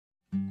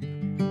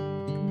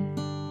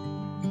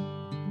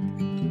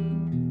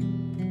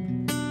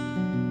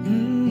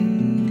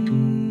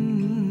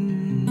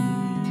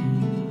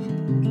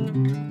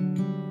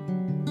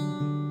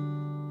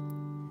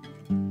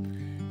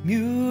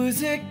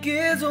Music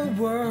is a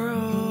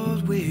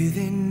world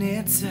within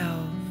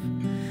itself,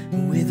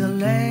 with a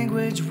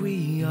language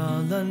we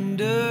all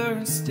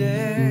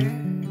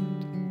understand,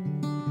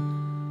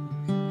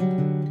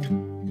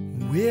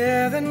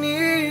 with an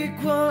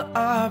equal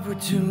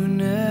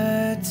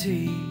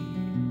opportunity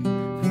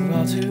for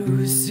all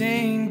to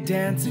sing,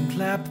 dance and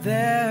clap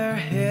their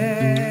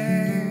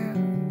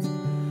hands.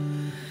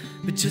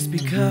 But just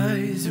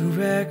because a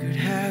record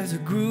has a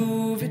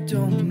groove, it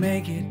don't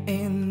make it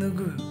in the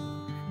groove.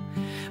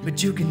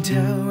 But you can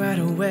tell right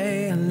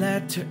away a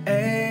letter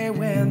A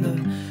when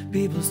the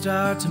people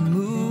start to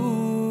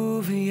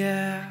move,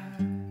 yeah.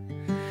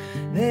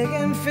 They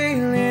can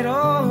feel it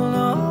all over.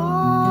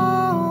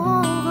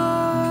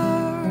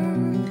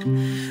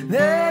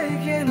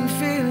 They can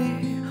feel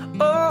it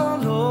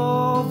all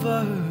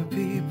over,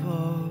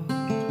 people.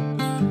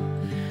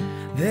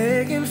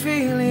 They can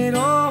feel it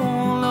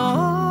all over.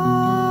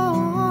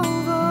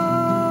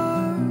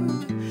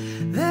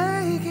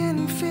 They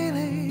can feel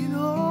it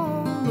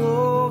all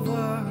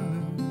over,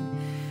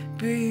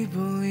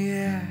 people,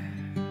 yeah.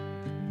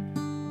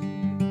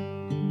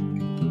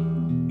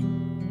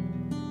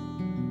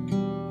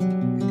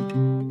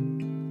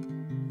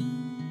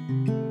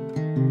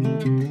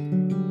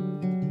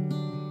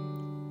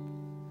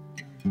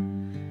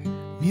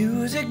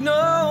 Music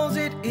knows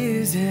it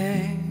isn't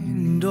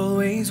and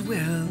always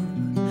will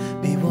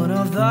be one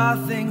of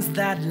the things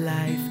that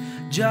life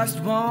just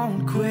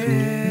won't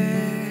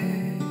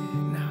quit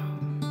now.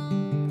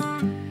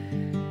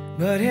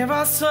 But here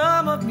are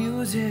some of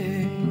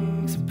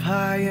music's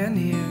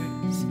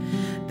pioneers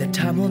that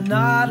time will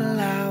not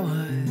allow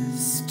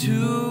us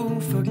to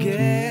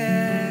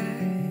forget.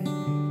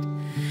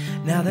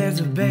 Now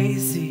there's a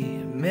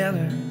Basie,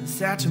 Miller,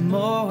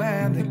 Satchmo,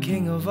 and the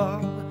king of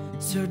all,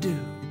 Sir Duke.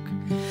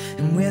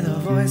 And with a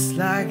voice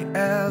like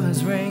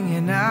Ella's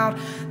ringing out,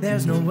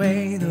 there's no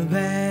way the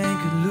band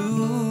could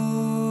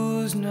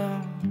lose,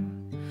 no.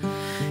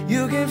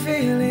 You can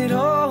feel it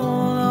all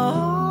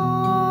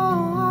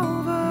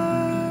over.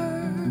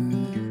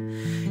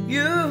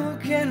 You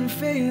can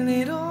feel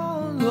it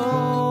all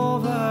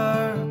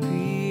over,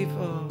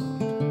 people.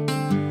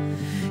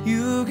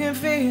 You can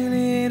feel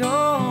it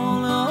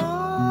all over.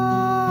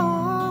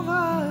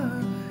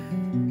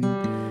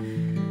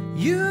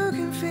 You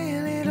can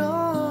feel it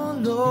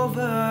all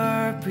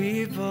over,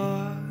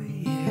 people,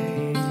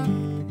 yeah.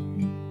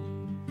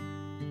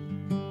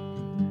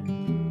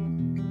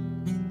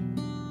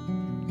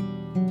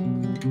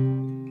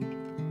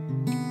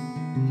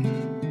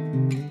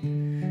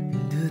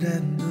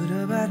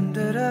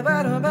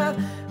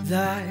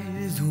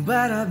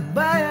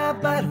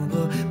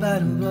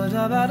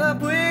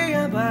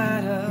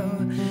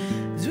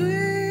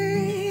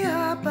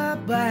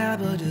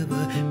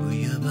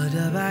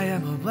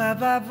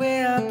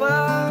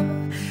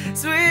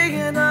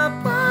 Swinging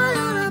up,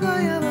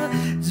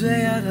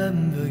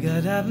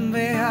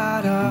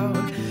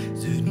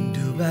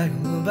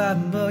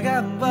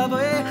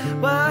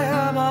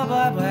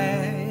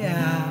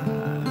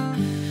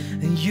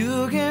 and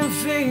you can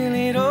feel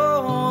it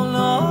all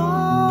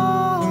over.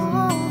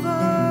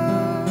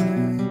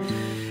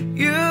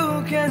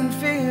 You can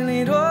feel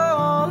it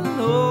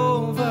all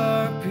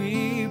over,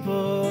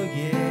 people,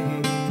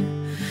 yeah.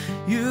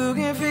 You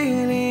can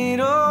feel it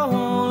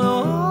all over.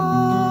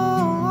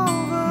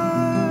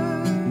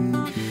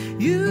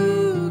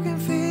 You can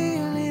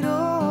feel it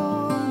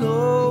all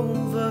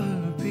over,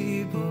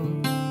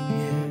 people,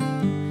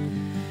 yeah.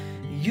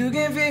 You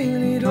can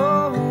feel it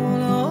all over.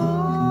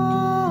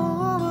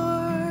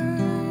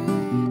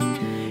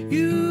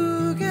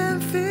 You can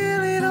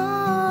feel it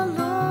all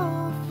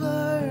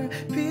over,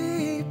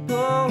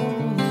 people.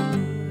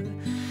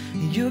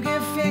 You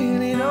can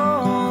feel it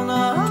all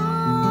over.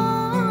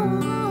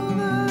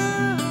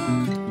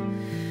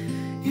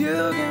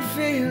 You can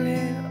feel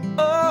it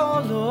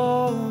all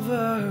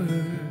over,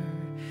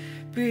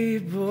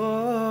 people.